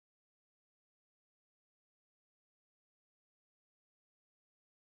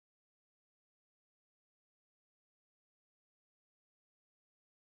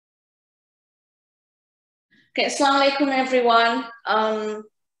Okay, assalamu alaikum everyone.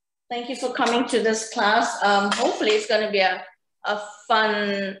 Thank you for coming to this class. Hopefully it's going to be a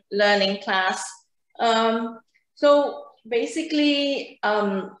fun learning class. So basically,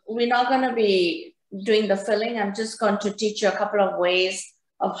 we're not going to be doing the filling. I'm just going to teach you a couple of ways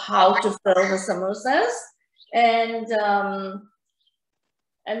of how to fill the samosas and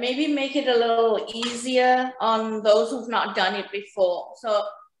maybe make it a little easier on those who've not done it before. So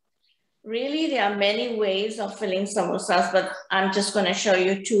really, there are many ways of filling samosas, but I'm just going to show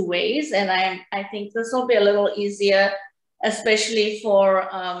you two ways. And I think this will be a little easier, especially for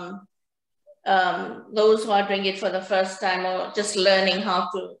those who are doing it for the first time or just learning how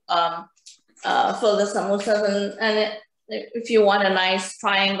to fill the samosas. And if you want a nice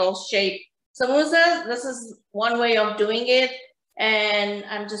triangle shape samosa, this is one way of doing it. And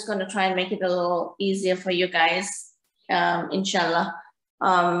I'm just going to try and make it a little easier for you guys, inshallah.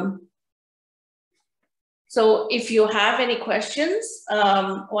 So if you have any questions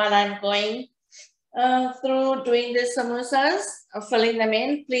while I'm going through doing the samosas, filling them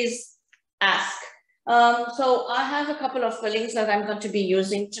in, please ask. So I have a couple of fillings that I'm going to be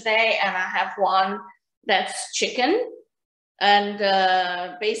using today, and I have one that's chicken. And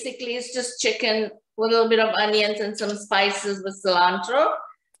basically it's just chicken with a little bit of onions and some spices with cilantro.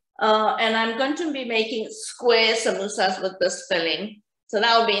 And I'm going to be making square samosas with this filling. So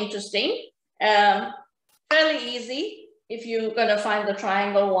that will be interesting. Fairly easy if you're going to find the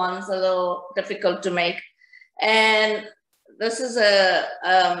triangle ones a little difficult to make. And this is a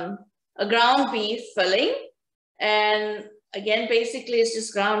ground beef filling. And again, basically it's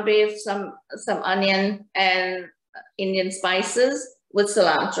just ground beef, some onion and Indian spices with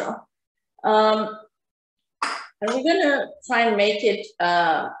cilantro. And we're going to try and make it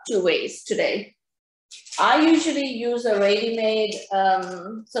two ways today. I usually use a ready-made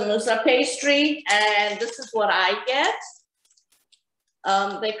samosa pastry, and this is what I get.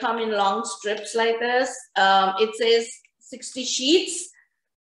 They come in long strips like this. It says 60 sheets.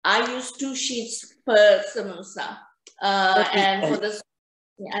 I use 2 sheets per samosa. And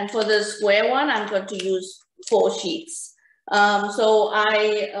for the square one, I'm going to use 4 sheets. So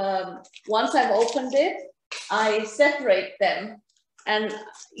once I've opened it, I separate them. And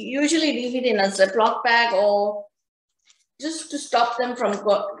usually leave it in a Ziploc bag or just to stop them from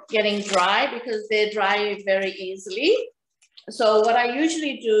getting dry, because they dry very easily. So what I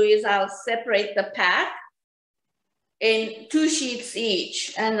usually do is I'll separate the pack in 2 sheets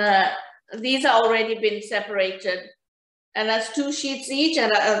each. And these are already been separated. And that's 2 sheets each.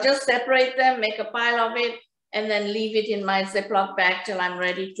 And I'll just separate them, make a pile of it, and then leave it in my Ziploc bag till I'm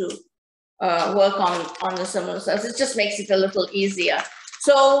ready to work on the samosas. It just makes it a little easier.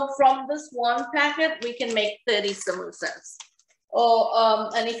 So from this one packet, we can make 30 samosas.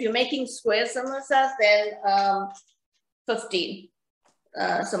 And if you're making square samosas, then 15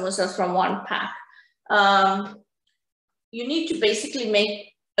 samosas from one pack. You need to basically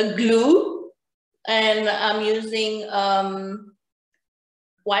make a glue, and I'm using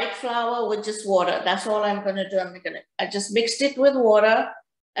white flour with just water. That's all I'm going to do. I just mixed it with water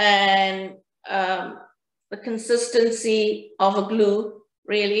and the consistency of a glue,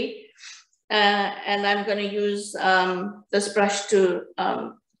 really. And I'm going to use this brush to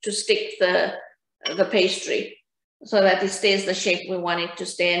stick the pastry so that it stays the shape we want it to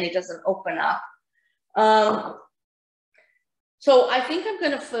stay and it doesn't open up. So I think I'm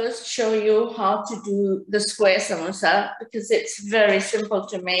going to first show you how to do the square samosa, because it's very simple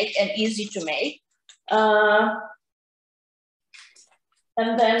to make and easy to make.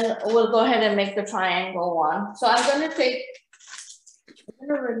 And then we'll go ahead and make the triangle one. So I'm going to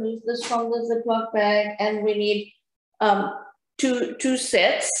remove this from the Ziploc bag, and we need two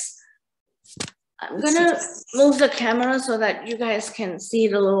sets. I'm going to move the camera so that you guys can see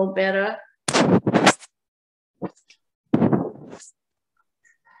it a little better.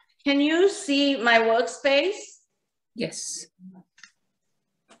 Can you see my workspace? Yes.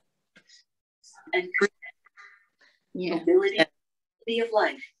 And yeah. Mobility of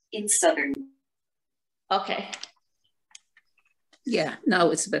life in Southern. Okay. Yeah,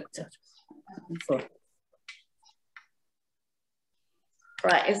 now it's better.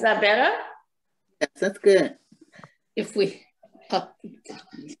 Right, is that better? Yes, that's good. If we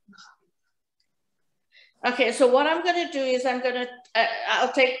Okay, so what I'm going to do is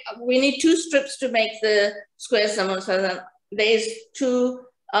we need 2 strips to make the square samosas. There's two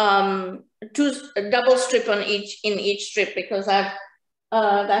double strip in each strip, because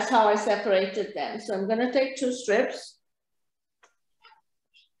that's how I separated them. So I'm going to take 2 strips.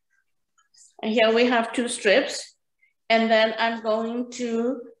 And here we have 2 strips. And then I'm going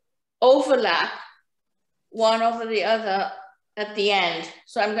to overlap one over the other at the end.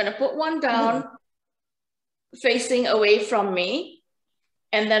 So I'm going to put one down facing away from me,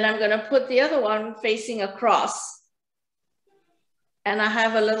 and then I'm going to put the other one facing across. And I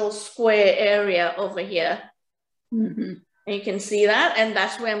have a little square area over here. Mm-hmm. And you can see that, and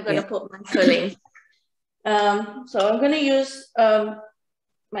that's where I'm going to put my filling. So I'm going to use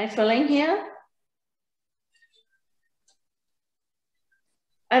my filling here.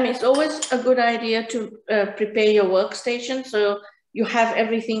 I mean, it's always a good idea to prepare your workstation so you have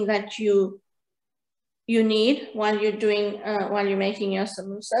everything that you need while you're doing while you're making your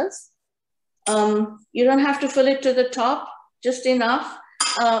samosas. You don't have to fill it to the top, just enough.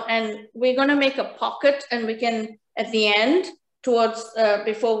 And we're going to make a pocket, and we can at the end towards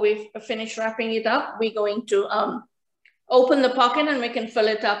before we finish wrapping it up, we're going to open the pocket and we can fill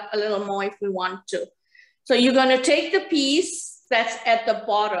it up a little more if we want to. So you're going to take the piece that's at the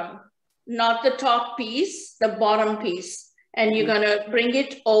bottom, not the top piece, the bottom piece, and you're going to bring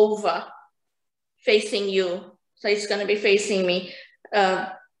it over facing you. So it's going to be facing me.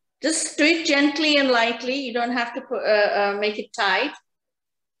 Just do it gently and lightly. You don't have to put, make it tight.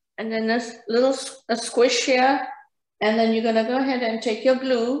 And then this little squish here. And then you're going to go ahead and take your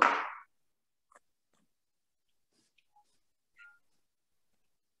glue.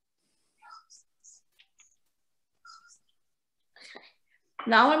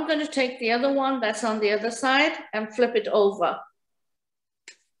 Now I'm going to take the other one that's on the other side and flip it over.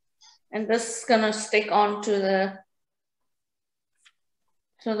 And this is going to stick on to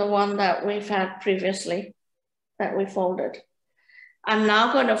the one that we've had previously, that we folded. I'm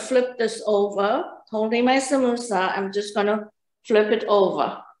now going to flip this over, holding my samosa. I'm just going to flip it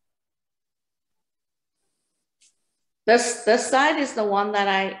over. This side is the one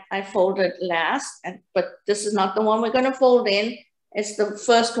that I folded last, but this is not the one we're going to fold in. It's the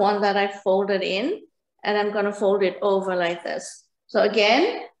first one that I folded in, and I'm going to fold it over like this. So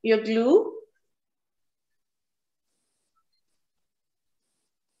again, your glue.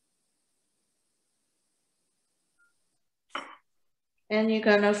 And you're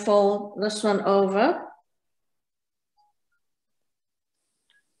going to fold this one over.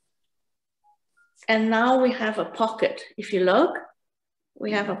 And now we have a pocket. If you look,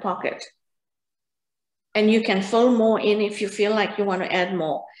 we have a pocket. And you can fill more in if you feel like you want to add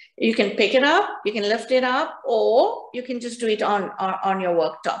more. You can pick it up, you can lift it up, or you can just do it on your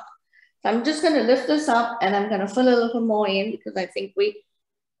worktop. So I'm just going to lift this up and I'm going to fill a little more in because I think we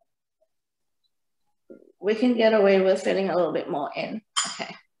can get away with filling a little bit more in.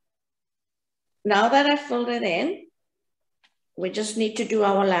 Okay. Now that I've filled it in, we just need to do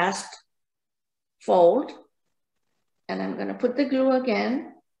our last fold. And I'm going to put the glue again.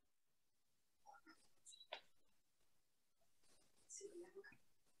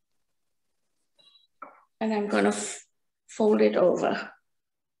 And I'm going to fold it over.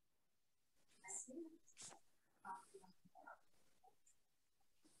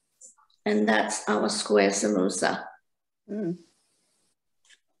 And that's our square samosa. Mm.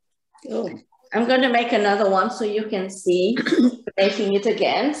 Oh. I'm going to make another one so you can see making it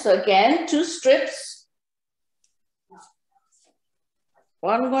again. So again, 2 strips.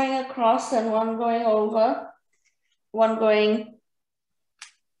 One going across and one going over. One going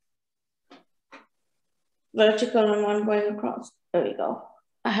vertical and one going across. There we go.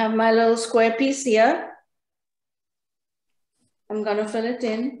 I have my little square piece here. I'm going to fill it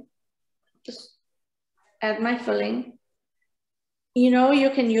in. Just add my filling. You know,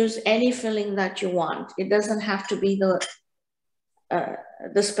 you can use any filling that you want. It doesn't have to be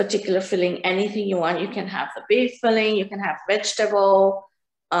this particular filling, anything you want. You can have the beef filling, you can have vegetable,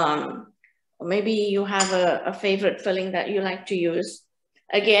 or maybe you have a favorite filling that you like to use.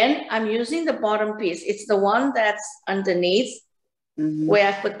 Again, I'm using the bottom piece. It's the one that's underneath where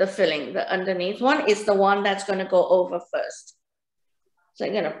I put the filling. The underneath one is the one that's going to go over first. So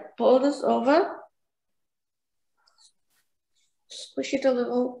I'm going to pull this over, squish it a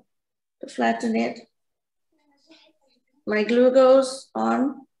little to flatten it. My glue goes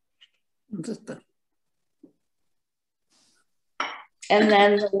on. And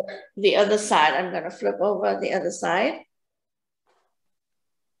then the other side, I'm going to flip over the other side.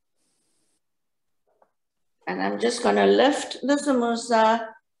 And I'm just going to lift the samosa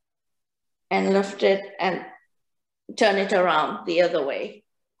and lift it and turn it around the other way.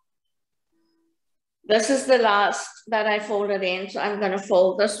 This is the last that I folded in. So I'm going to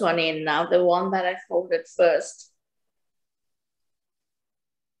fold this one in now, the one that I folded first.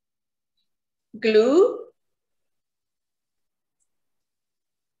 Glue.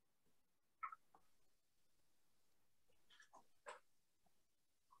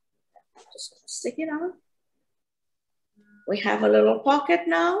 Just stick it on. we have a little pocket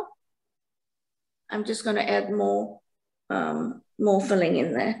now. I'm just going to add more filling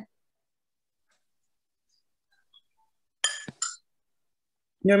in there.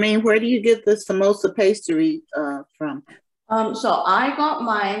 Narmeen, where do you get the samosa pastry from? So I got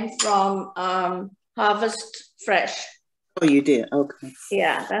mine from Harvest Fresh. Oh, you did? Okay.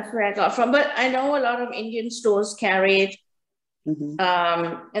 Yeah, that's where I got from. But I know a lot of Indian stores carry it.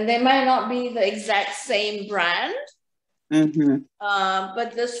 And they might not be the exact same brand.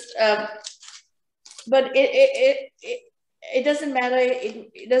 But this, but it doesn't matter.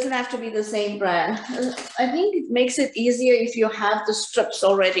 It doesn't have to be the same brand. I think it makes it easier if you have the strips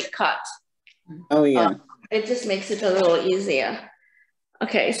already cut. Oh, yeah. It just makes it a little easier.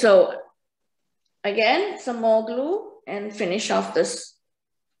 Okay, so again, some more glue and finish off this.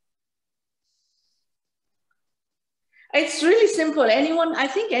 It's really simple. I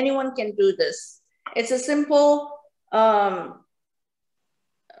think anyone can do this. It's a simple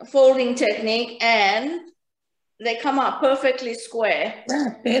folding technique, and they come out perfectly square.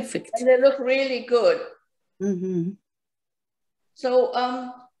 Yeah, perfect. And they look really good. So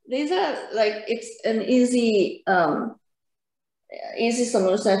these are like, it's an easy samosa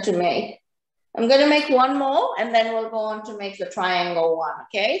to make. I'm going to make one more, and then we'll go on to make the triangle one.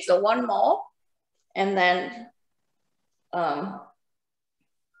 Okay, so one more, and then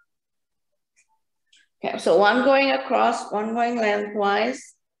okay, so one going across, one going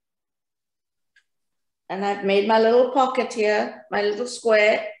lengthwise. And I've made my little pocket here, my little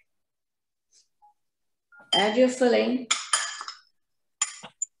square. Add your filling.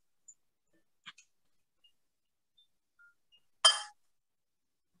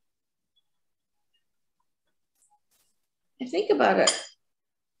 I think about it.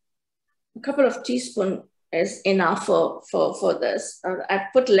 A couple of teaspoons is enough for this. I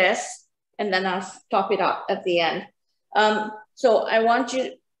put less, and then I'll top it up at the end. So I want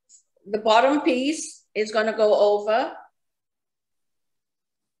you, the bottom piece is going to go over.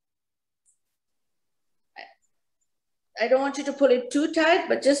 I don't want you to pull it too tight,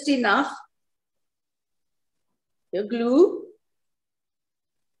 but just enough. Your glue.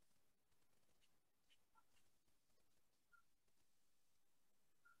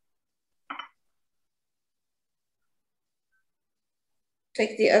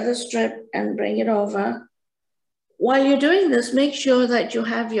 Take the other strip and bring it over. While you're doing this, make sure that you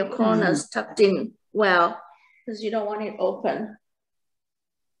have your corners tucked in well, because you don't want it open.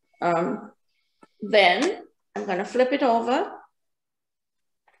 Then I'm going to flip it over.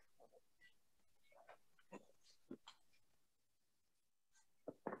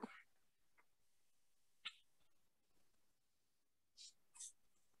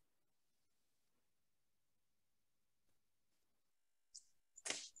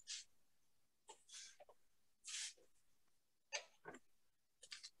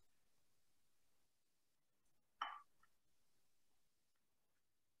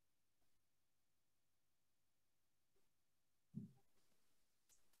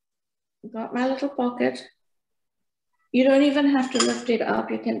 Got my little pocket. You don't even have to lift it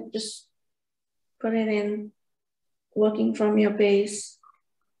up. You can just put it in, working from your base.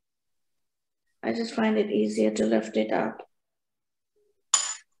 I just find it easier to lift it up.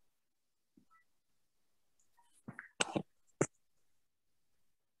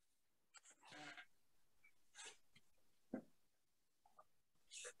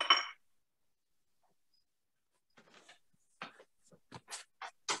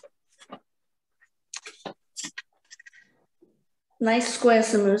 Nice square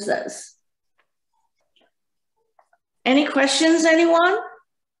samosas. Any questions, anyone?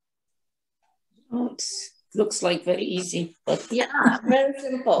 Oh, it looks like very easy, but yeah, very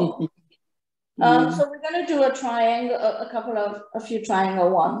simple. So we're going to do a triangle, a few triangle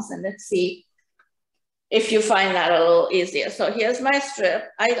ones, and let's see if you find that a little easier. So here's my strip.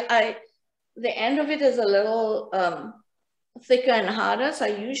 The end of it is a little thicker and harder, so I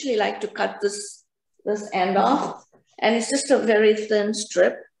usually like to cut this end off, and it's just a very thin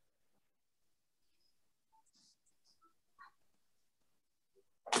strip.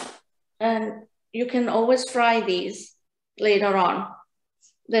 And you can always fry these later on.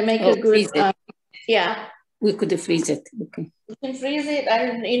 They make a good, yeah. We could freeze it, okay. You can freeze it,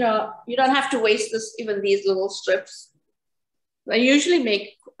 and you don't have to waste even these little strips. I usually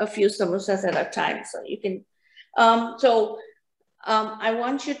make a few samosas at a time, so you can, I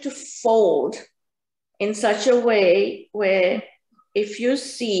want you to fold in such a way where if you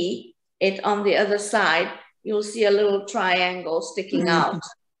see it on the other side, you'll see a little triangle sticking out.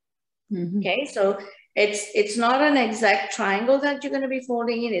 Okay, so it's not an exact triangle that you're going to be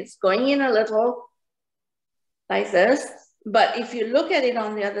folding in. It's going in a little like this, But if you look at it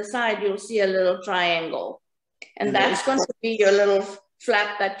on the other side, you'll see a little triangle. And that's going to be your little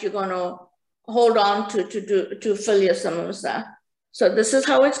flap that you're going to hold on to fill your samosa. So this is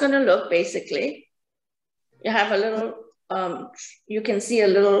how it's going to look, basically. You have a little, you can see a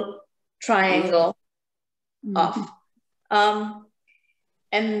little triangle off.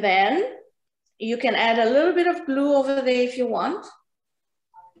 And then you can add a little bit of glue over there if you want.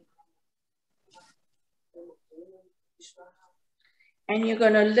 And you're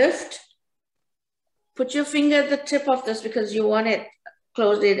going to lift, put your finger at the tip of this because you want it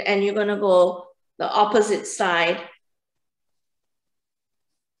closed, and you're going to go the opposite side.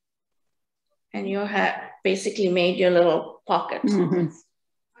 And you have basically made your little pocket.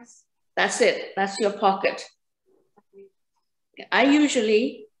 That's it. That's your pocket. I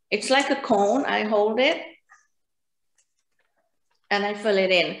usually, it's like a cone. I hold it and I fill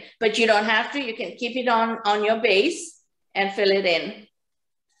it in. But you don't have to. You can keep it on your base and fill it in.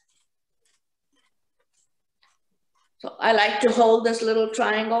 So I like to hold this little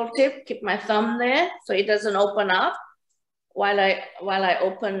triangle tip, keep my thumb there so it doesn't open up while I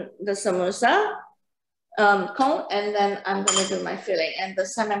open the samosa cone, and then I'm going to do my filling. And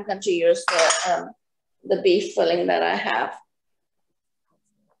this time I'm going to use the beef filling that I have.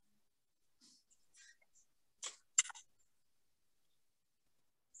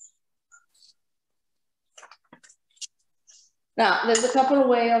 Now, there's a couple of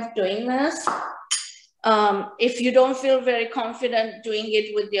ways of doing this. If you don't feel very confident doing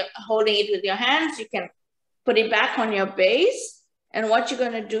it with holding it with your hands, you can put it back on your base. And what you're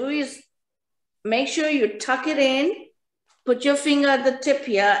going to do is make sure you tuck it in, put your finger at the tip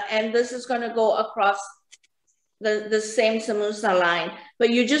here, and this is going to go across the same samosa line. But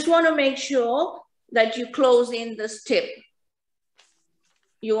you just want to make sure that you close in this tip.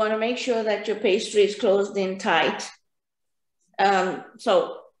 You want to make sure that your pastry is closed in tight.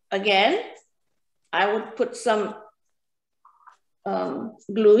 So again, I would put some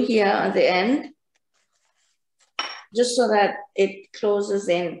glue here at the end, just so that it closes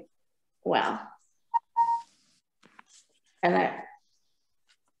in well. And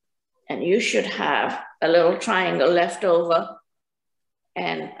you should have a little triangle left over.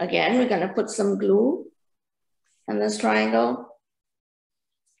 And again, we're going to put some glue in this triangle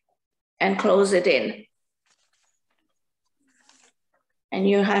and close it in. And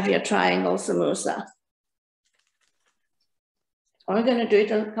you have your triangle samosa. We're going to do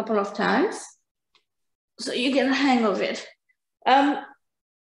it a couple of times so you get a hang of it.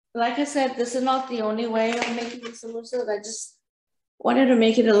 Like I said, this is not the only way of making the samosa. I just wanted to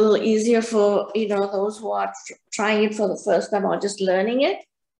make it a little easier for those who are trying it for the first time or just learning it.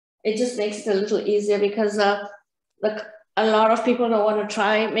 It just makes it a little easier because a lot of people don't want to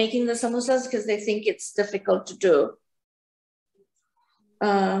try making the samosas because they think it's difficult to do.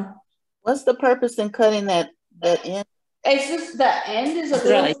 What's the purpose in cutting that end? It's just the end is a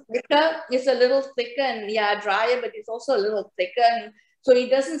little thicker. It's a little thicker and drier, but it's also a little thicker, and so it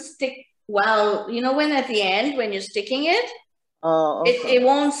doesn't stick well. You know, when at the end when you're sticking it, okay, it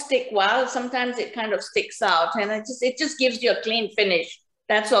won't stick well. Sometimes it kind of sticks out, and it just gives you a clean finish.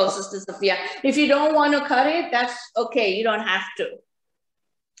 That's all, Sister Sophia. If you don't want to cut it, that's okay. You don't have to.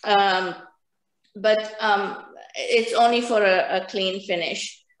 But it's only for a clean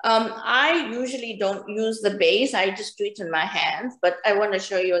finish. I usually don't use the base. I just do it in my hands, but I want to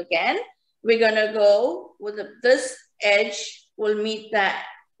show you again. We're going to go with this edge will meet the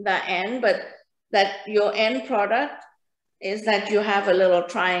end, but that your end product is that you have a little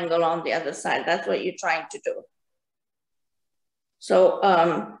triangle on the other side. That's what you're trying to do. So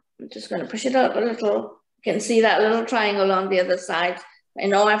I'm just going to push it up a little. You can see that little triangle on the other side. I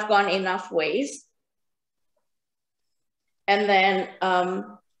know I've gone enough ways. And then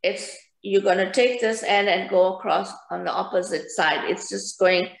you're going to take this end and go across on the opposite side. It's just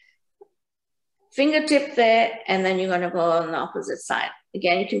going fingertip there, and then you're going to go on the opposite side.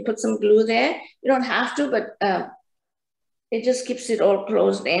 Again, you can put some glue there. You don't have to, but it just keeps it all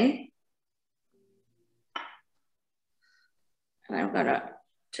closed in. And I'm going to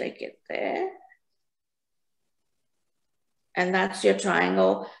take it there. And that's your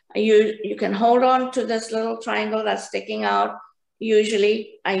triangle. You can hold on to this little triangle that's sticking out.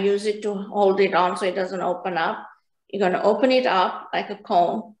 Usually I use it to hold it on so it doesn't open up. You're going to open it up like a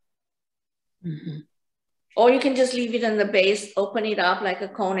cone. Mm-hmm. Or you can just leave it in the base, open it up like a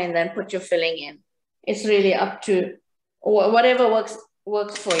cone, and then put your filling in. It's really up to whatever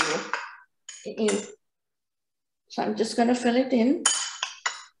works for you. So I'm just going to fill it in.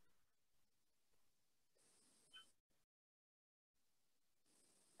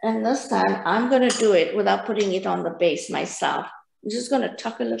 And this time I'm going to do it without putting it on the base myself. I'm just going to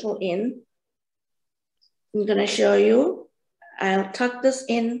tuck a little in. I'm going to show you. I'll tuck this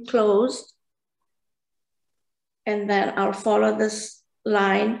in closed. And then I'll follow this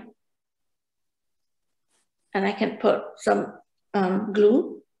line. And I can put some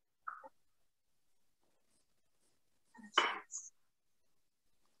glue.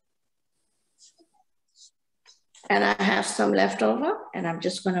 And I have some left over, and I'm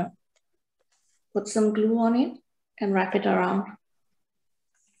just gonna put some glue on it and wrap it around.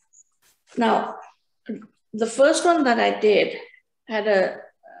 Now, the first one that I did had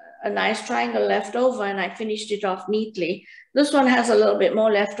a nice triangle left over, and I finished it off neatly. This one has a little bit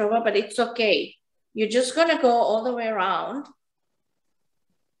more left over, but it's okay. You're just gonna go all the way around,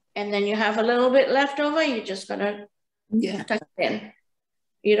 and then you have a little bit left over, you're just gonna tuck it in.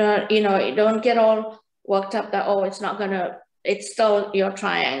 You don't get all worked up that, oh, it's still your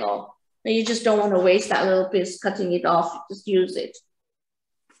triangle. You just don't want to waste that little piece cutting it off, just use it.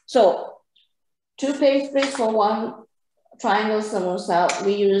 So 2 pastries for 1 triangle samosa.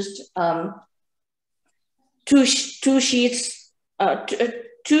 We used two sheets,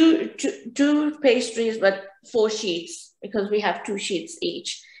 two pastries, but 4 sheets because we have 2 sheets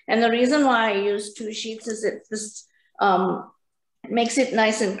each. And the reason why I use 2 sheets is it just makes it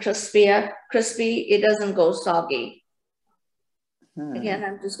nice and crispy. It doesn't go soggy. Again,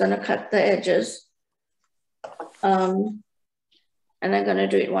 I'm just gonna cut the edges. And I'm gonna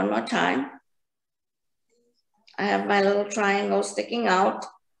do it one more time. I have my little triangle sticking out.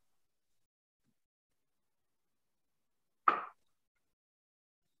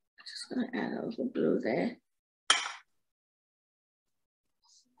 Just gonna add a little glue there.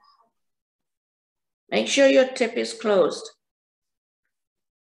 Make sure your tip is closed,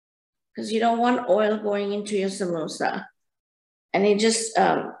 because you don't want oil going into your samosa. And it just,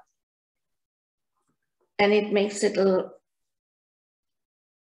 and it makes it a little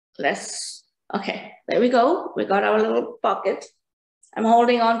less. Okay, there we go. We got our little pocket. I'm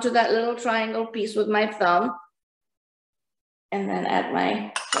holding on to that little triangle piece with my thumb, and then add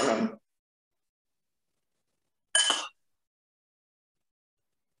my filling.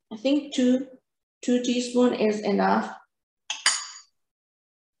 I think two teaspoons is enough.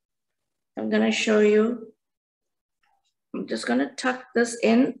 I'm gonna show you. I'm just gonna tuck this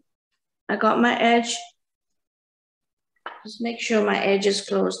in. I got my edge. Just make sure my edge is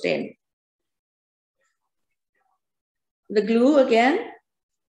closed in. The glue again.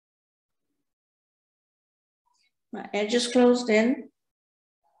 My edge is closed in.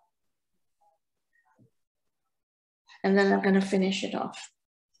 And then I'm gonna finish it off.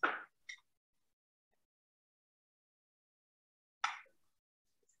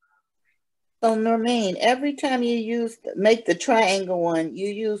 So Narmeen, every time you make the triangle one, you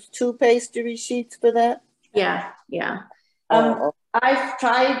use 2 pastry sheets for that? Yeah. I've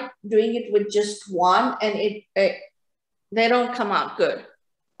tried doing it with just 1, and they don't come out good.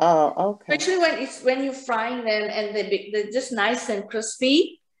 Oh, okay. Especially when you're frying them and they're just nice and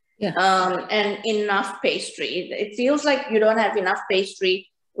crispy. Yeah. And enough pastry. It feels like you don't have enough pastry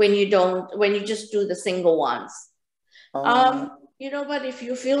when you just do the single ones. Oh. But if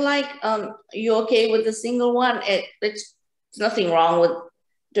you feel like you're okay with the single one, it's nothing wrong with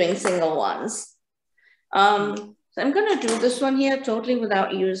doing single ones. So I'm gonna do this one here totally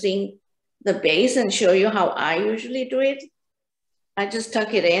without using the base and show you how I usually do it. I just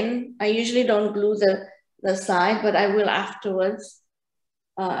tuck it in. I usually don't glue the side, but I will afterwards.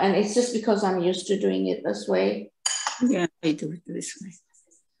 And it's just because I'm used to doing it this way. Yeah, I do it this way.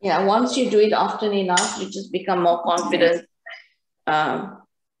 Yeah, once you do it often enough, you just become more confident.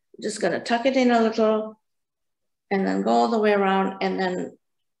 Just gonna tuck it in a little and then go all the way around, and then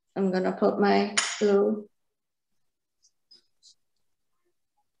I'm gonna put my glue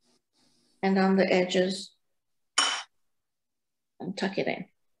and on the edges and tuck it in.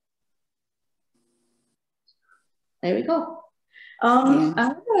 There we go.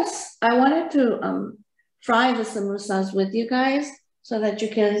 I wanted to fry the samosas with you guys so that you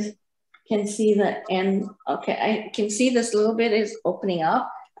can see the end. Okay, I can see this little bit is opening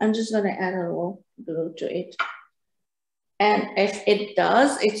up. I'm just gonna add a little glue to it. And if it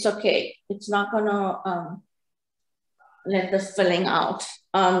does, it's okay. It's not gonna let the filling out.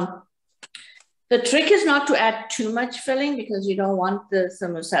 The trick is not to add too much filling because you don't want the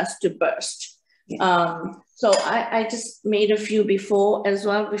samosas to burst. Yeah. So I just made a few before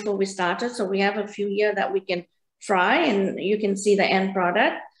we started. So we have a few here that we can fry and you can see the end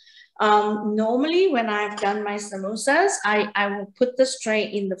product. Normally when I've done my samosas, I will put this tray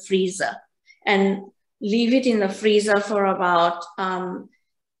in the freezer and leave it in the freezer for about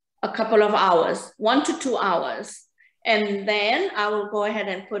a couple of hours, 1 to 2 hours. And then I will go ahead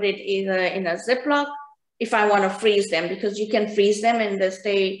and put it either in a Ziploc if I want to freeze them, because you can freeze them and they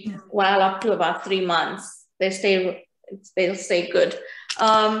stay well up to about 3 months. They'll stay good.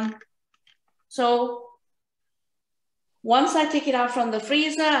 So once I take it out from the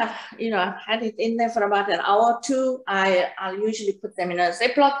freezer, I've had it in there for about an hour or two. I'll usually put them in a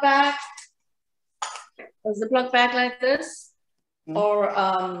Ziploc bag like this, or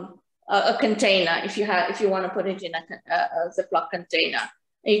a container if you want to put it in a Ziploc container.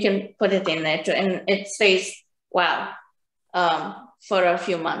 You can put it in there too, and it stays well for a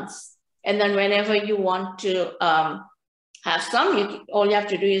few months. And then whenever you want to have some, all you have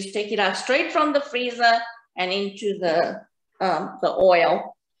to do is take it out straight from the freezer and into the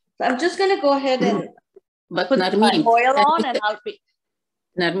oil. So I'm just going to go ahead and put Narmeen, my oil on, and I'll be.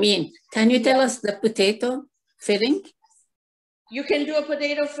 Narmeen, can you tell us the potato filling? You can do a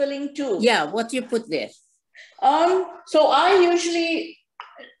potato filling too. Yeah, what you put there? So I usually,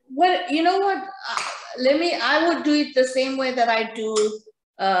 you know what? I would do it the same way that I do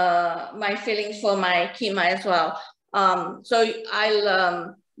my fillings for my keema as well. So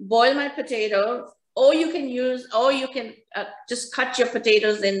I'll boil my potato, or you can just cut your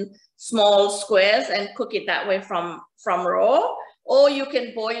potatoes in small squares and cook it that way from raw, or you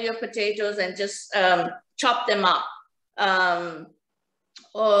can boil your potatoes and just chop them up,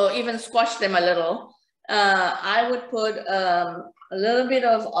 or even squash them a little. I would put a little bit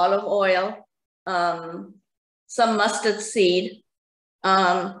of olive oil, some mustard seed,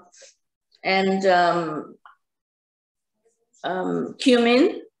 and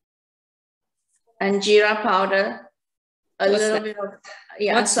cumin and jeera powder, little bit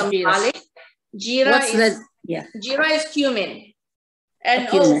of some garlic. Jeera is cumin. And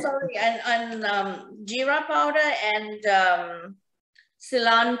and jeera powder and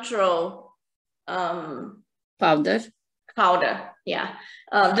cilantro powder. Yeah,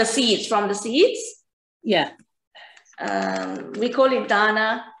 the seeds, from the seeds. Yeah. We call it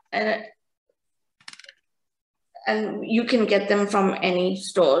dana, and you can get them from any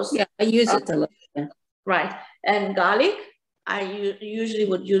stores. Yeah, I use it a lot. Yeah. Right. And garlic, I usually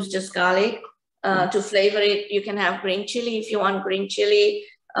would use just garlic to flavor it. You can have green chili if you want green chili,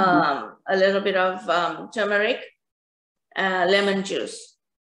 a little bit of turmeric, lemon juice.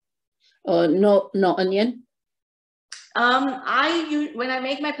 No onion? When I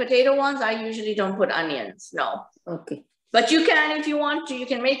make my potato ones, I usually don't put onions, no. Okay. But you can, if you want to, you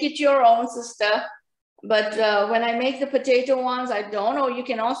can make it your own, sister. But when I make the potato ones, I don't. Or you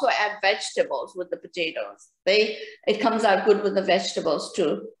can also add vegetables with the potatoes. It comes out good with the vegetables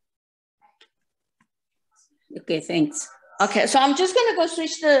too. Okay, thanks. Okay, so I'm just gonna go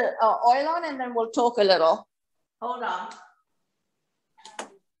switch the oil on, and then we'll talk a little. Hold on.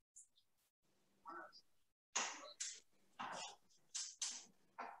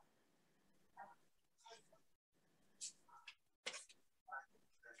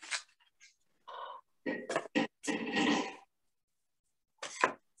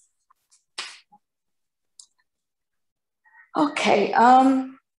 Okay,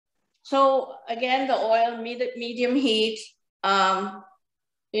 so again, the oil, medium heat. I'll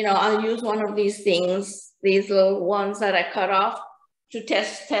use one of these things, these little ones that I cut off, to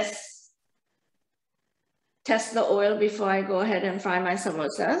test the oil before I go ahead and fry my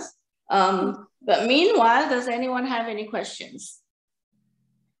samosas. But meanwhile, does anyone have any questions?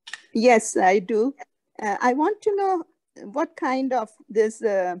 Yes, I do. I want to know what kind of the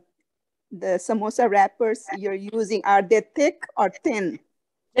samosa wrappers you're using. Are they thick or thin?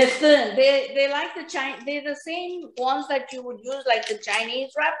 They're thin. They like they're the same ones that you would use, like the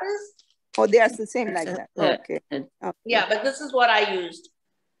Chinese wrappers. Oh, they are the same like that. Okay. Yeah, but this is what I used.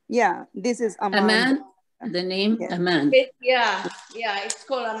 Yeah, this is Aman. The name Aman. Yeah, it's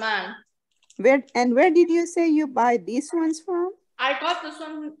called Aman. Where did you say you buy these ones from? I got this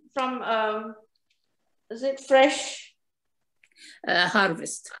one from is it Fresh?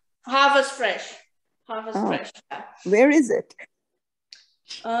 Harvest. Harvest Fresh. Fresh. Yeah. Where is it?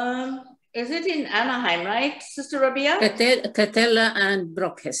 Is it in Anaheim, right, Sister Rabia? Catella and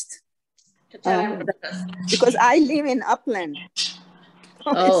Brockhurst. Because I live in Upland.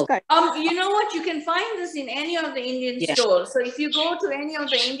 Oh. You know what? You can find this in any of the Indian stores. So if you go to any of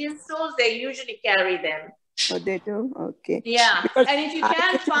the Indian stores, they usually carry them. Oh, they do? Okay. Yeah. And if you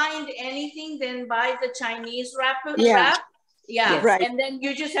can't find anything, then buy the Chinese wrap. Yeah. Right. And then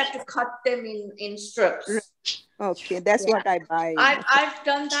you just have to cut them in strips. Okay, that's what I buy. I've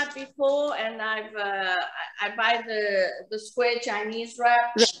done that before, and I buy the square Chinese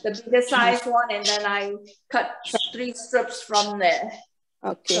wrap, the bigger size one, and then I cut 3 strips from there.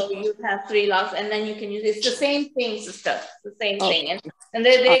 Okay. So you have 3 logs, and then you can use, it's the same thing, sister, the same thing. And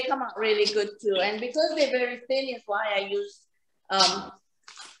they come out really good too. And because they're very thin is why I use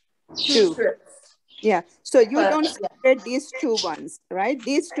 2 strips. Yeah, so you don't separate these 2 ones, right?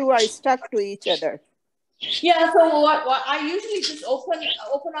 These 2 are stuck to each other. Yeah, so what I usually just open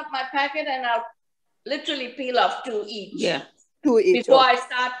up my packet and I'll literally peel off 2 each. Yeah. 2 each. Before I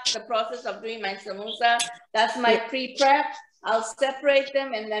start the process of doing my samosa, that's my pre-prep. I'll separate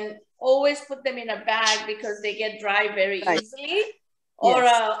them and then always put them in a bag because they get dry very easily, or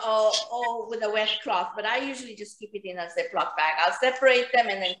with a wet cloth. But I usually just keep it in a Ziploc bag. I'll separate them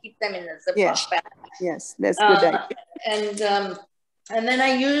and then keep them in a Ziploc bag. Yes, that's good idea. And then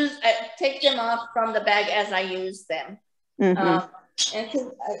I take them off from the bag as I use them. And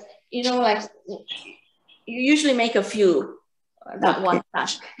you know, like you usually make a few at one time.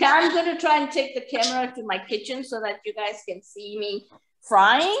 Now I'm going to try and take the camera to my kitchen so that you guys can see me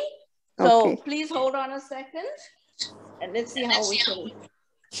frying. So please hold on a second, and let's see how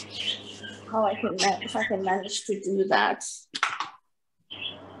if I can manage to do that.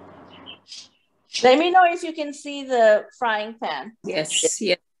 Let me know if you can see the frying pan. Yes,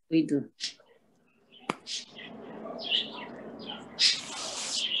 yes, we do.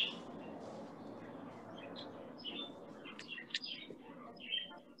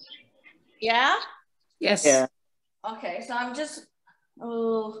 Yeah? Yes. Yeah. Okay, so I'm just,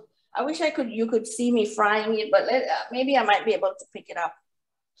 I wish you could see me frying it, but maybe I might be able to pick it up.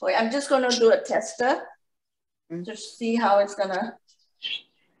 So I'm just going to do a tester to see how it's going to.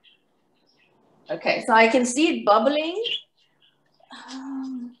 Okay, so I can see it bubbling.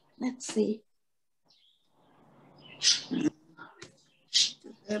 Let's see.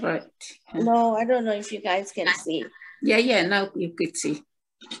 Right. No, I don't know if you guys can see. Yeah, now you could see.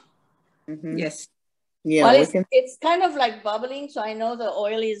 Yes. Yeah, well, it's kind of like bubbling, so I know the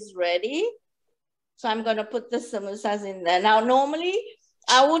oil is ready. So I'm going to put the samosas in there. Now, normally,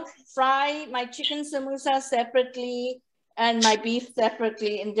 I would fry my chicken samosas separately and my beef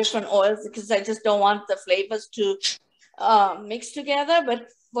separately in different oils because I just don't want the flavors to mix together. But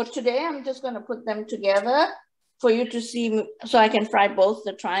for today, I'm just going to put them together for you to see, so I can fry both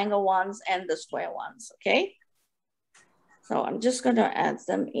the triangle ones and the square ones, okay? So I'm just going to add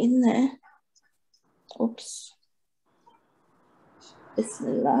them in there. Oops.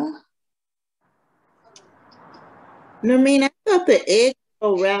 Bismillah. Narmeen, I thought the egg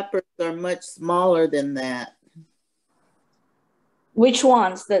roll wrappers are much smaller than that. Which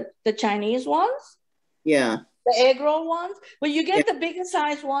ones? The Chinese ones? Yeah. The egg roll ones? Well, you get the bigger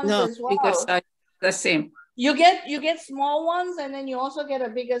size ones as well. Bigger size, the same. You get small ones, and then you also get a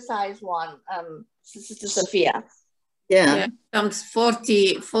bigger size one, Sister Sophia. Yeah. Comes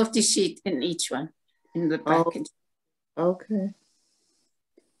 40 sheet in each one in the package. Okay.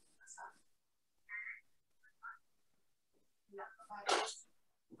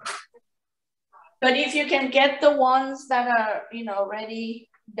 But if you can get the ones that are, ready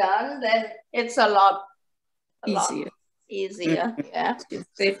done, then it's a lot easier. Yeah.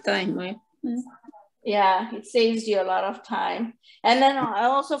 Save time, right? Yeah, it saves you a lot of time. And then I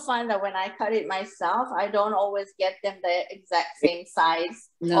also find that when I cut it myself, I don't always get them the exact same size.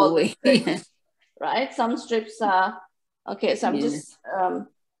 No way. Right? Some strips are, okay, so I'm just,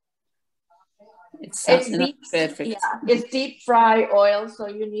 it's deep, perfect. Yeah, it's deep fry oil, so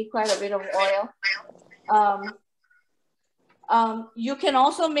you need quite a bit of oil. You can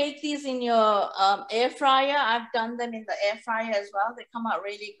also make these in your air fryer. I've done them in the air fryer as well. They come out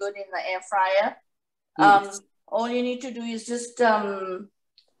really good in the air fryer. All you need to do is just brush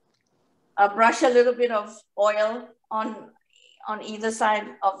a little bit of oil on either side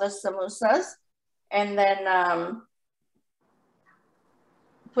of the samosas, and then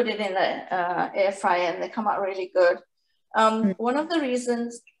put it in the air fryer, and they come out really good. One of the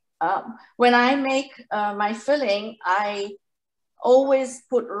reasons when I make my filling, I always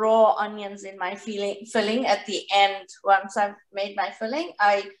put raw onions in my filling at the end. Once I've made my filling,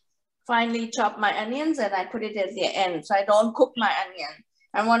 I finely chop my onions and I put it at the end. So I don't cook my onion.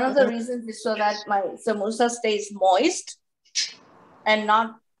 And one of the reasons is so that my samosa stays moist and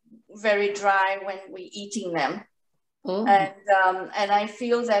not very dry when we're eating them. And I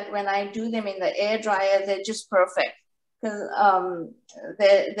feel that when I do them in the air dryer, they're just perfect because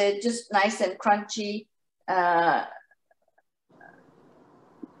they're just nice and crunchy and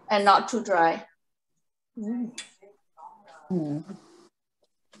not too dry.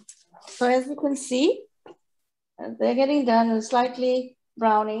 So as you can see, they're getting done and slightly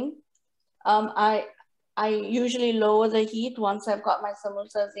browning. I usually lower the heat once I've got my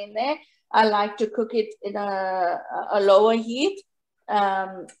samosas in there. I like to cook it in a lower heat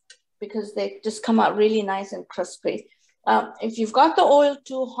because they just come out really nice and crispy. If you've got the oil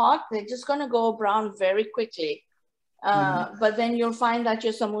too hot, they're just going to go brown very quickly. But then you'll find that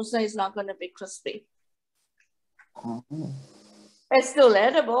your samosa is not going to be crispy. It's still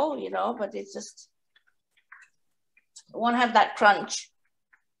edible, you know, but it's just, it won't have that crunch.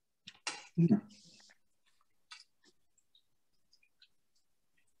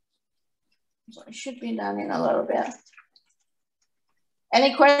 So it should be done in a little bit.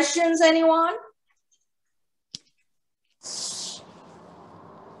 Any questions, anyone?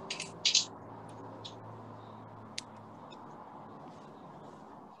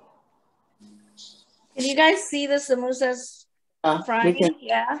 Can you guys see the samosas frying?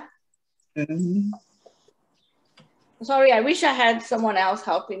 Yeah. Sorry, I wish I had someone else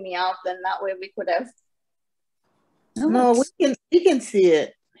helping me out. Then that way we could have. No, we can see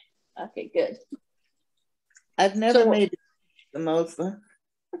it. Okay, good. I've never made a samosa.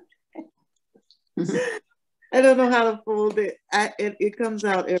 I don't know how to fold it. It comes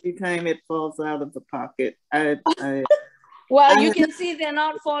out every time it falls out of the pocket. Well, you can see they're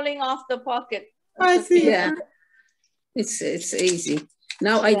not falling off the pocket. I see. Yeah, it's easy.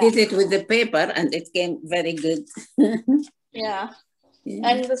 Now I did it with the paper and it came very good. Yeah.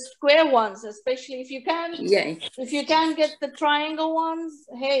 And the square ones, especially if you can. Yeah. If you can get the triangle ones,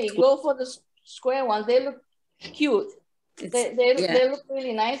 hey, go for the square ones. They look cute. They look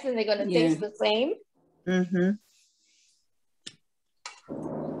really nice, and they're going to taste the same.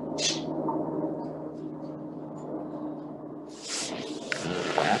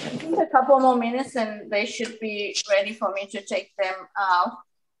 I think a couple more minutes and they should be ready for me to take them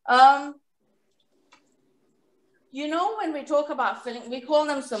out. You know, when we talk about filling, we call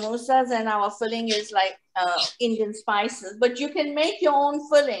them samosas, and our filling is like Indian spices, but you can make your own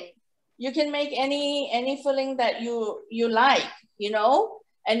filling. You can make any filling that you like, you know,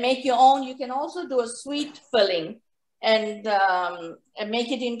 and make your own. You can also do a sweet filling and make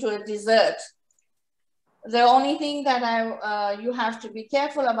it into a dessert. The only thing that you have to be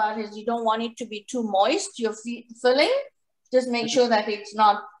careful about is you don't want it to be too moist, your filling. Just make sure that it's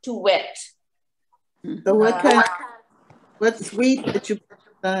not too wet. So what sweet that you put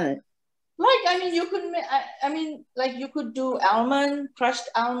inside? Like, I mean, you could, like you could do crushed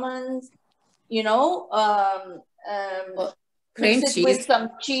almonds, you know, mix it with some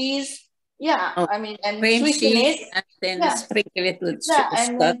cheese. Yeah, I mean, and sweeten it. And then sprinkle it with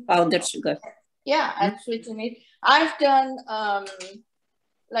powdered sugar. Yeah, and sweeten it. I've done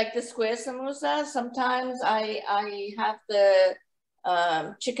like the square samosa. Sometimes I have the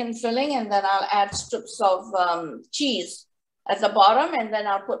chicken filling, and then I'll add strips of cheese at the bottom, and then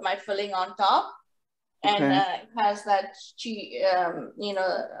I'll put my filling on top. And it has that cheese, you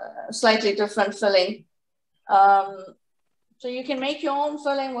know, slightly different filling. So you can make your own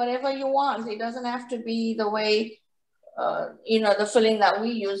filling whatever you want. It doesn't have to be the way, you know, the filling that we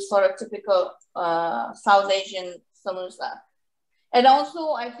use for a typical South Asian samosa. And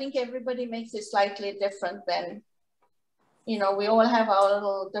also, I think everybody makes it slightly different than, you know, we all have our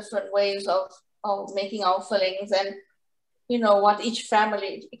little different ways of making our fillings, and, you know, what each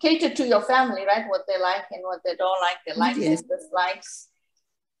family, cater to your family, right? What they like and what they don't like, their likes and dislikes.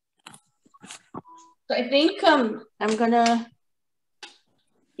 So I think I'm gonna,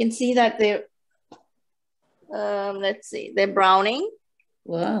 you can see that they're, let's see, they're browning.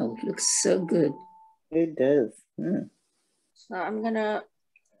 Wow, looks so good. It does. So I'm gonna,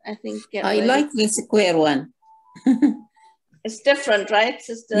 I think, I like the square one. It's different, right,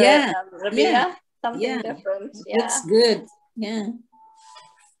 Sister Rabia? Something different. Yeah. Looks good. Yeah.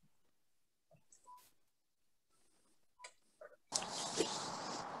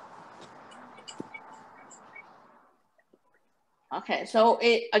 Okay, so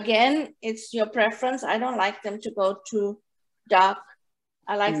again, it's your preference. I don't like them to go too dark.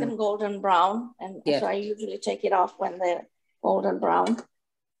 I like them golden brown, and so I usually take it off when they're golden brown.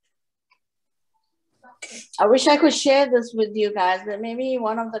 I wish I could share this with you guys, but maybe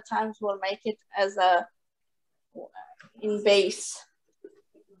one of the times we'll make it as in base.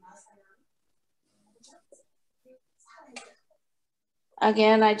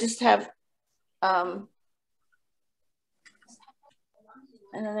 Again, I just have, I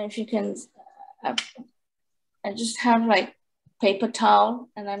don't know if you can, I just have like paper towel,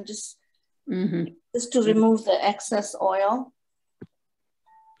 and I'm just, just to remove the excess oil.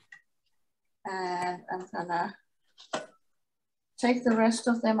 And I'm gonna take the rest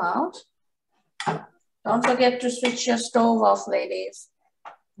of them out. Don't forget to switch your stove off, ladies.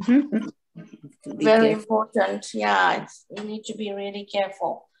 Very important. Yeah, you need to be really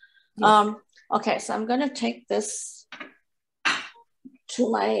careful. Okay, so I'm gonna take this to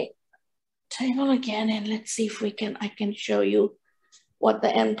my table again, and let's see if I can show you what the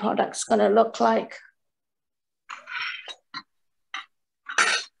end product's gonna look like.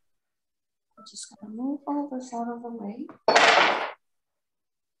 I'm just gonna move all this out of the way.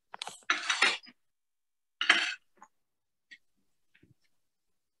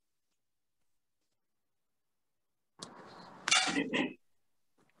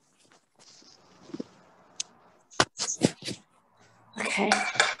 Okay,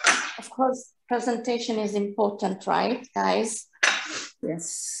 of course, presentation is important, right, guys?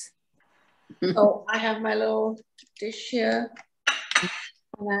 Yes. So I have my little dish here,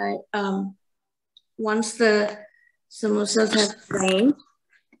 and once the samosas have drained,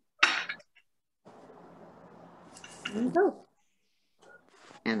 there we go.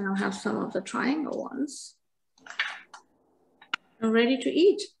 And I'll have some of the triangle ones. I'm ready to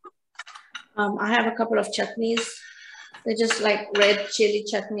eat. I have a couple of chutneys. They're just like red chili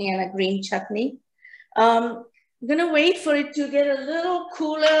chutney and a green chutney. I'm gonna wait for it to get a little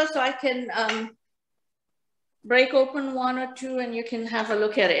cooler so I can break open one or two and you can have a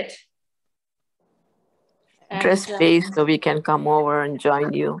look at it. Dress please so we can come over and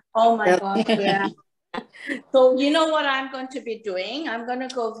join you. Oh my God, yeah. So you know what I'm going to be doing? I'm going to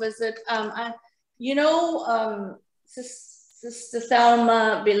go visit, Sister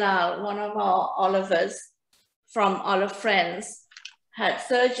Thelma Bilal, one of our Olivers from Olive Friends, had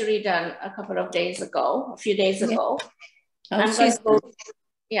surgery done a few days ago. I'm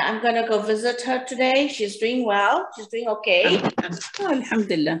going to go visit her today. She's doing well. She's doing okay.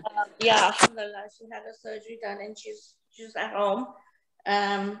 Alhamdulillah. Yeah, alhamdulillah. She had a surgery done and she's at home.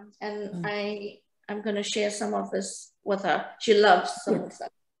 I'm going to share some of this with her. She loves samosa.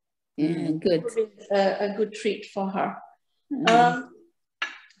 Yeah, good. It would be a good treat for her.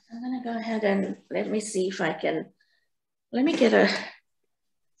 I'm going to go ahead and let me see if I can, let me get a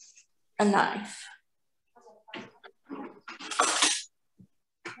knife.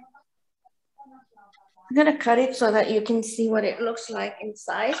 I'm going to cut it so that you can see what it looks like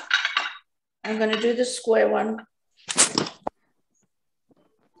inside. I'm going to do the square one.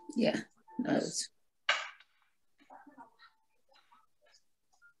 Yeah. Nice.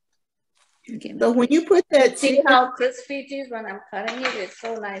 Okay. So when you put that See chicken, how crispy it is when I'm cutting it? It's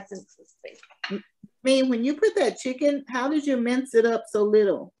so nice and crispy. when you put that chicken, how did you mince it up so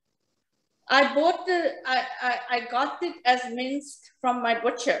little? I got it as minced from my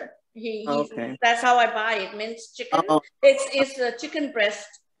butcher. That's how I buy it, minced chicken. Oh. It's a chicken breast.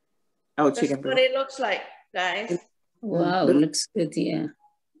 Oh, That's chicken breast. what it looks like, guys. Wow, looks good, yeah.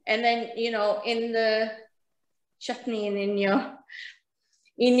 And then, in the chutney and in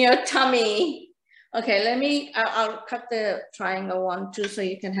your tummy. Okay, I'll cut the triangle one too so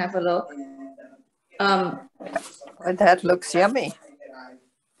you can have a look. That looks yummy.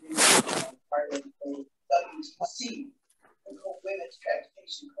 I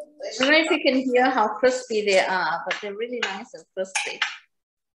don't know if you can hear how crispy they are, but they're really nice and crispy.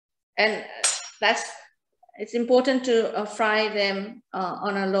 And it's important to fry them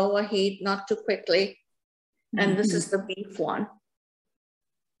on a lower heat, not too quickly. And this is the beef one.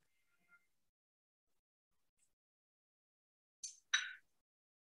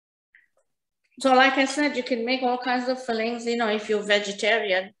 So like I said, you can make all kinds of fillings. If you're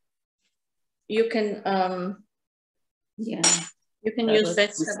vegetarian, you can you can use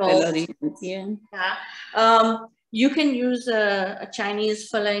vegetables. You can use a Chinese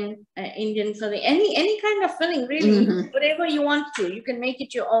filling, Indian filling, any kind of filling, really, whatever you want to. You can make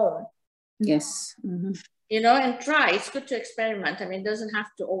it your own. Yes. And try. It's good to experiment. I mean, it doesn't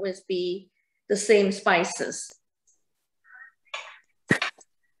have to always be the same spices.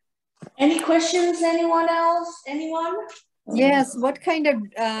 Any questions, anyone else? Anyone? Yes, what kind of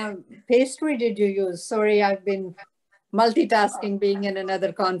pastry did you use? Sorry, I've been multitasking, being in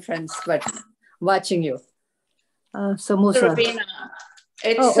another conference, but watching you. Samosa.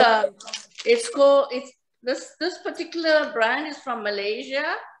 This particular brand is from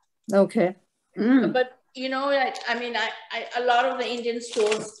Malaysia. Okay. But a lot of the Indian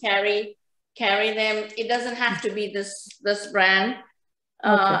stores carry them. It doesn't have to be this brand.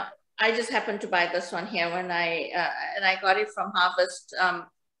 Okay. I just happened to buy this one here when and I got it from Harvest.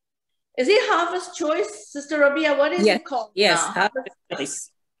 Is it Harvest Choice, Sister Rabia? What is it called? Yes, Harvest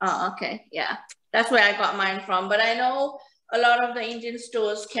Choice. Oh, okay, yeah, that's where I got mine from. But I know a lot of the Indian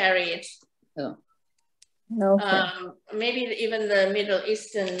stores carry it. Oh. Okay. Maybe even the Middle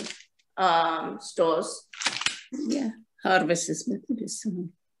Eastern stores. Yeah, Harvest is this.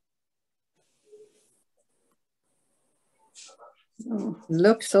 Oh,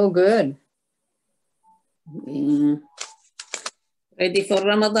 looks so good. Yeah. Ready for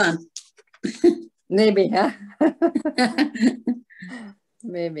Ramadan? Maybe, huh?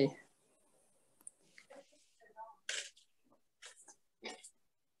 Maybe.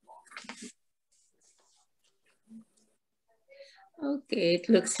 Okay, it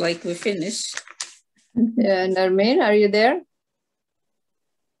looks like we finished. Yeah, Narmeen, are you there?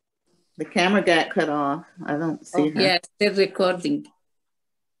 The camera got cut off. I don't see her. Yeah, still recording.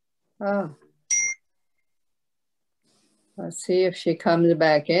 Oh. Let's see if she comes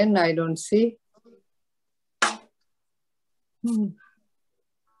back in. I don't see. I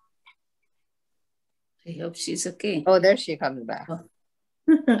hope she's okay. Oh, there she comes back.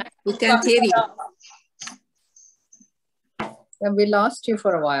 We can't hear you. And we lost you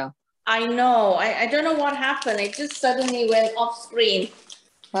for a while. I know. I don't know what happened. It just suddenly went off screen.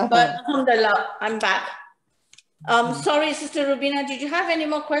 But alhamdulillah, I'm back. Sorry, Sister Rubina, did you have any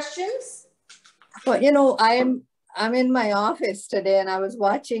more questions? Well, you know, I'm in my office today and I was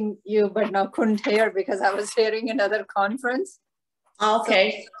watching you, but now couldn't hear because I was hearing another conference.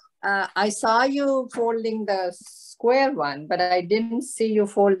 Okay. So, I saw you folding the square one, but I didn't see you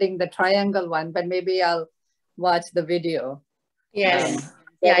folding the triangle one, but maybe I'll watch the video. Yes.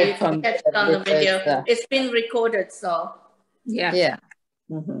 Yeah, you can catch it on the video. It's been recorded, so. Yeah. Yeah.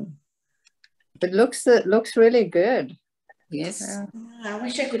 Mm-hmm. It looks really good. Yes. Yeah. I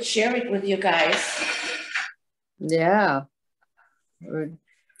wish I could share it with you guys. Yeah.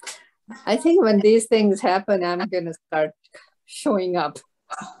 I think when these things happen, I'm going to start showing up.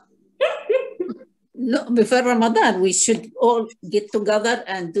 No, before Ramadan, we should all get together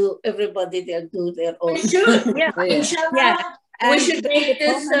and do, everybody they'll do their own. We should, yeah. Inshallah, Yeah. we should make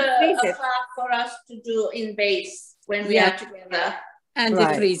this a class for us to do in base when we are together. And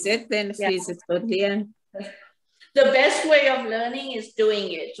Right. freeze it, then freeze it for the end. The best way of learning is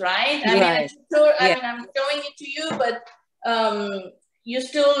doing it, right? I mean, I'm showing it to you, but you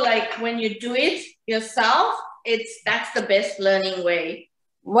still, like, when you do it yourself, that's the best learning way.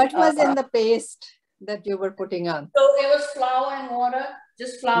 What was in the paste that you were putting on? So it was flour and water,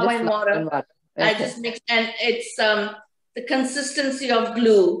 just flour and water. Okay. I just mixed, and it's the consistency of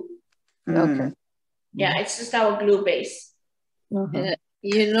glue. Okay. Yeah, it's just our glue base.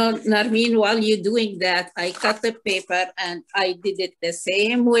 You know, Narmeen, while you're doing that, I cut the paper and I did it the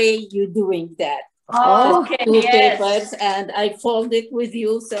same way you're doing that. Oh, okay, Two yes. papers, and I fold it with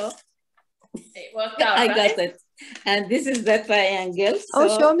you, so it worked out. I right? got it. And this is the triangle. Oh,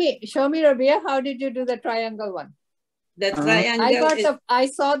 so show me, Rabia. How did you do the triangle one? the triangle. I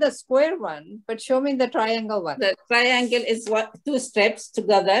saw the square one, but show me the triangle one. The triangle is two steps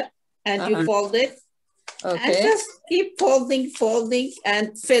together, and you fold it. Okay. And just keep folding,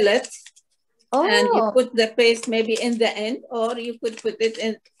 and fill it. Oh. And you put the paste maybe in the end, or you could put it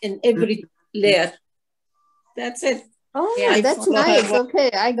in every layer. That's it. Oh, yeah, that's nice.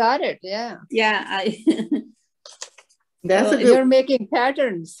 Okay, I got it. Yeah. Yeah. That's a good. You're making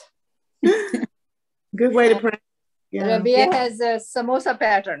patterns. Good way to practice. Yeah. Rabia has a samosa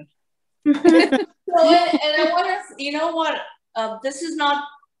pattern. So, and I want to, you know what? This is not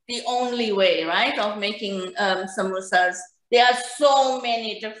the only way, right, of making samosas. There are so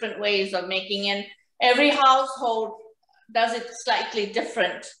many different ways of making, and every household does it slightly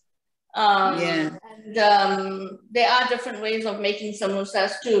different. And there are different ways of making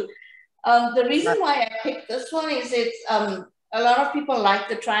samosas too. The reason why I picked this one is it's a lot of people like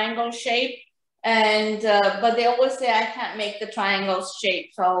the triangle shape, and but they always say I can't make the triangle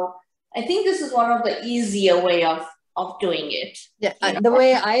shape. So I think this is one of the easier way of doing it. Yeah, the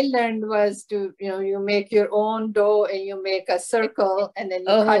way I learned was to, you make your own dough and you make a circle and then you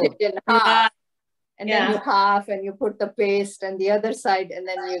cut it in half. And then you half and you put the paste on the other side and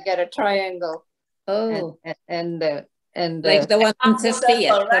then you get a triangle. Oh. And like the one in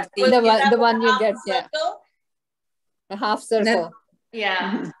Castilla. Right? The one you get, a half circle.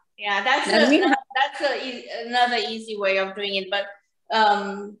 Yeah, that's another easy way of doing it. But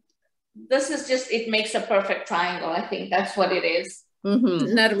this is just, it makes a perfect triangle. I think that's what it is.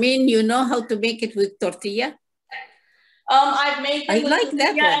 Narmeen, you know how to make it with tortilla? I've made them with tortilla,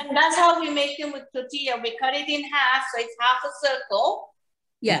 that one. and that's how we make them with tortilla. We cut it in half, so it's half a circle.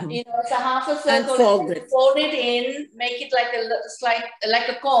 Yeah. It's a half a circle. And fold it in, make it like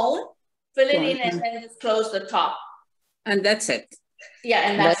a cone, fill it in, and then just close the top. And that's it. Yeah,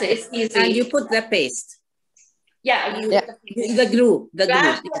 and that's it. It's easy. And you put the paste. Yeah, the glue. You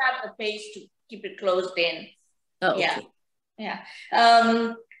have to have the paste to keep it closed in. Oh, okay. Yeah.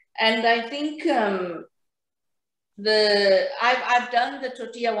 And I think I've done the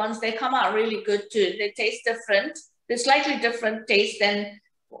tortilla ones. They come out really good too. They taste different. They're slightly different taste than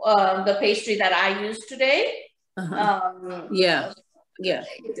the pastry that I use today. Yeah.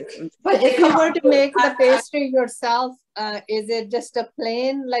 But if you were to make the pastry yourself, is it just a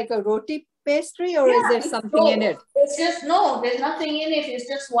plain, like a roti pastry, or is there something in it? It's just, no, there's nothing in it. It's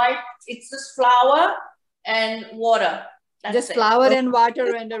just white. It's just flour and water. That's Just it. flour and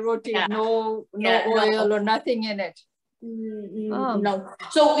water and a roti, Yeah. no Yeah, oil or nothing in it. No.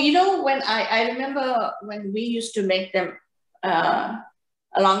 So, you know, when I remember when we used to make them a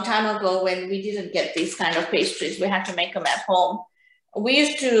long time ago, when we didn't get these kind of pastries, we had to make them at home. We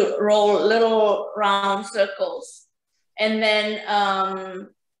used to roll little round circles, and then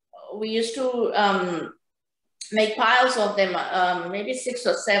we used to make piles of them, maybe 6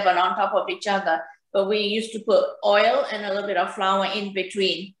 or 7 on top of each other. But we used to put oil and a little bit of flour in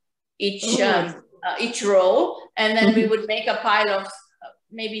between each roll, and then we would make a pile of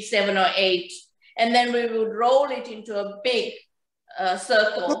maybe 7 or 8, and then we would roll it into a big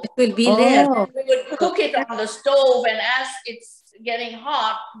circle. It will be there. We would cook it on the stove, and as it's getting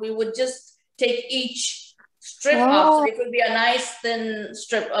hot, we would just take each strip off. So it would be a nice thin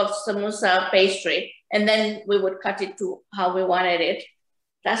strip of samosa pastry, and then we would cut it to how we wanted it.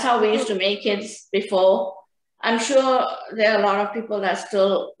 That's how we used to make it before. I'm sure there are a lot of people that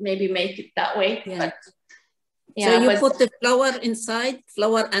still maybe make it that way. Yeah. But, so you put the flour inside,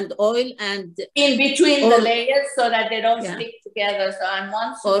 flour and oil, and in between the layers so that they don't stick together. So and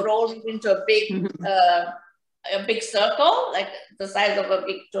once you roll it into a big circle, like the size of a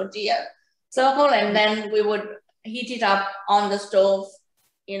big tortilla circle, and then we would heat it up on the stove,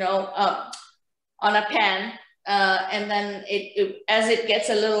 you know, on a pan. And then as it gets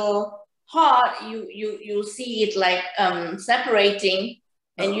a little hot, you see it like separating,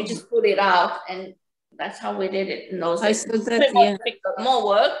 and you just pull it out, and that's how we did it in those days. I saw that, More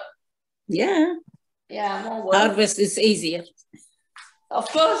work. Yeah. Yeah, more work. Harvest is easier. Of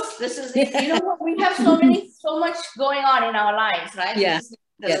course, this is it. You know what? We have so much going on in our lives, right? Yeah. This is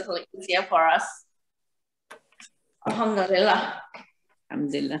a little easier for us. Alhamdulillah.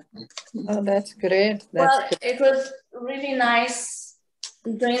 Alhamdulillah. Oh, that's great. It was really nice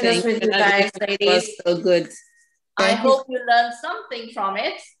doing this with you guys, ladies. So good. I hope you learned something from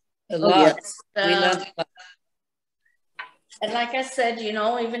it. A lot. We learned. And like I said, you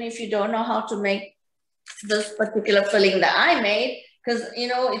know, even if you don't know how to make this particular filling that I made, because, you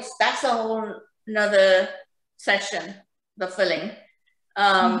know, that's a whole another session, the filling.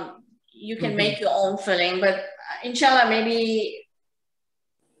 You can make your own filling, but inshallah, maybe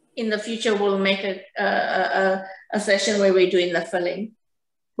in the future, we'll make a session where we're doing the filling.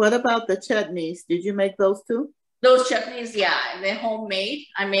 What about the chutneys? Did you make those too? Those chutneys, yeah, they're homemade.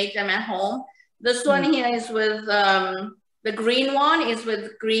 I made them at home. This one here is with, the green one is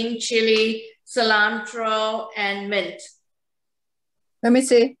with green chili, cilantro, and mint. Let me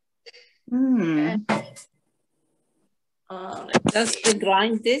see. Just to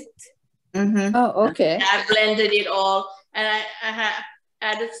grind it. Oh, okay. I blended it all, and I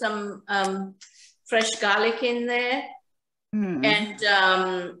added some fresh garlic in there. And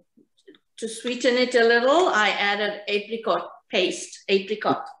to sweeten it a little, I added apricot paste.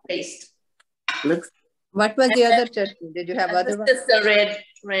 What was the other chutney? Did you have other ones? Just a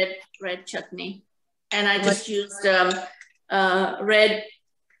red chutney. And I just used red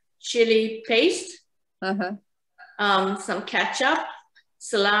chili paste, some ketchup,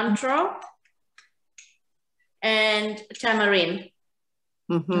 cilantro, and tamarind.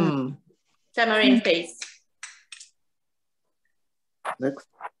 Tamarind paste. Looks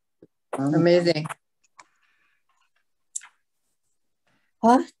amazing.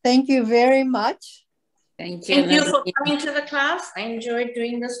 Oh, thank you very much. Thank you. Thank you for coming to the class. I enjoyed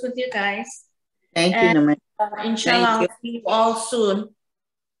doing this with you guys. Thank you, Narmeen. Inshallah, I'll see you all soon.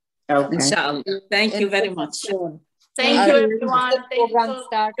 Okay. Inshallah. Thank you very much. Thank you, everyone. The program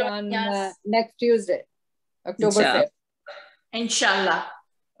start on next Tuesday, October 5th. Inshallah.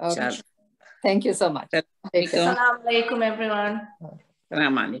 Okay. Thank you so much. Assalamu alaikum, everyone.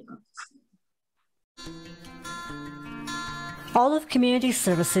 Assalamu alaikum. Olive Community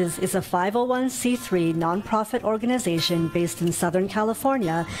Services is a 501c3 nonprofit organization based in Southern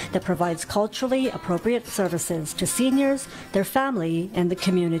California that provides culturally appropriate services to seniors, their family, and the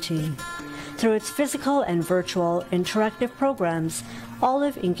community. Through its physical and virtual interactive programs,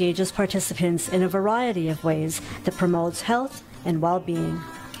 Olive engages participants in a variety of ways that promotes health and well-being.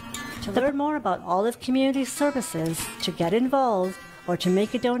 To learn more about Olive Community Services, to get involved, or to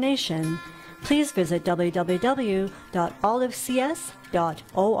make a donation, please visit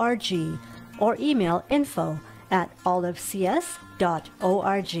www.olivecs.org or email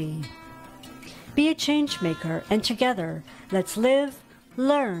info@olivecs.org. Be a change maker, and together, let's live,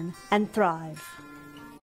 learn, and thrive.